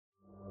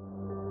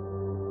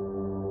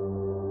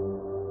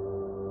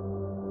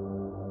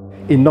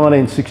In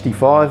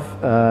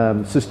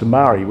 1965, Sister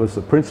Mari was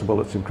the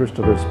principal at St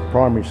Christopher's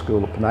Primary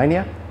School at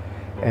Panania,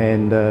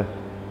 and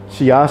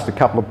she asked a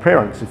couple of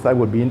parents if they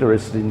would be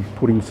interested in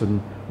putting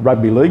some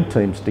rugby league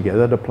teams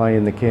together to play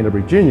in the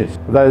Canterbury Juniors.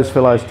 Those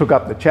fellows took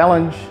up the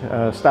challenge,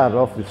 started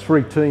off with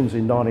 3 teams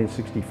in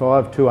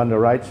 1965, 2 under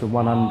 8s and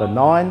 1 under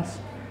 9s,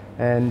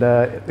 and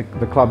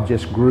the club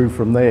just grew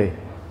from there.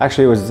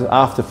 Actually, it was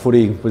after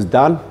footy was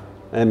done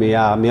and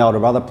my older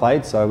brother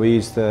played, so we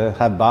used to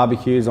have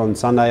barbecues on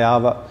Sunday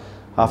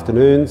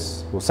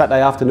afternoons or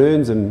Saturday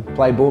afternoons and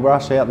play bull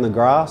brush out in the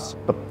grass.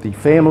 But the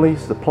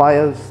families, the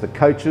players, the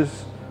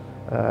coaches,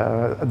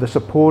 the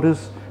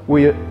supporters,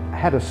 we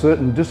had a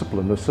certain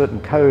discipline, a certain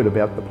code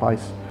about the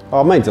place.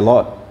 Oh, it means a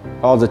lot.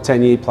 I was a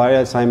 10-year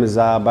player, same as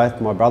both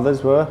my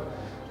brothers were.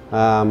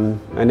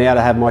 And now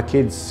to have my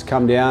kids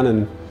come down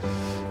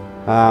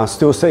and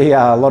still see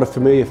a lot of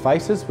familiar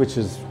faces, which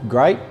is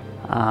great.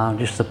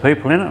 Just the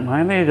people in it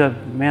mainly, the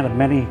amount of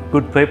many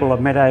good people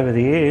I've met over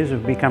the years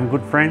have become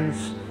good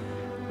friends.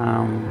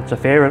 It's a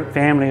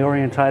family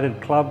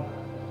orientated club,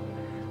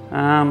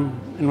 and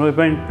we've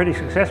been pretty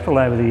successful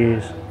over the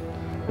years.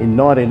 In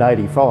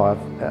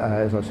 1985,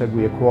 as I said,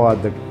 we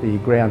acquired the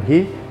ground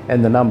here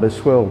and the numbers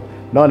swelled.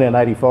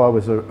 1985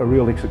 was a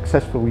really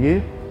successful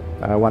year.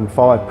 Won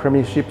 5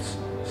 premierships,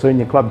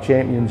 senior club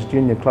champions,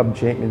 junior club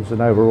champions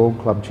and overall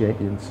club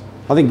champions.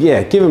 I think,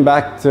 yeah, giving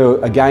back to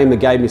a game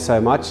that gave me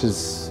so much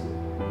it's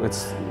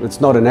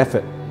not an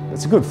effort.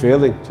 It's a good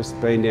feeling just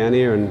being down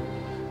here and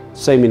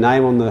seeing my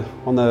name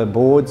on the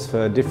boards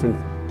for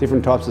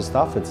different types of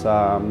stuff. It's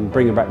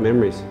bringing back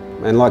memories.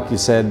 And like you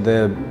said,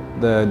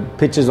 the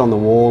pictures on the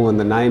wall and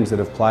the names that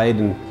have played,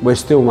 and we're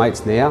still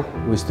mates now.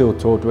 We still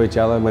talk to each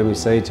other when we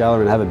see each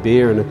other and have a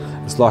beer, and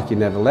it's like you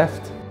never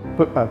left.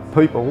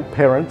 People,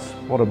 parents,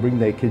 want to bring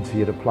their kids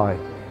here to play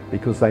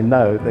because they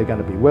know they're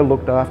going to be well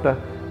looked after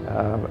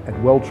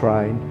and well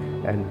trained,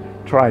 and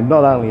trained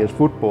not only as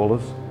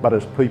footballers but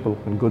as people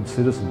and good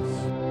citizens.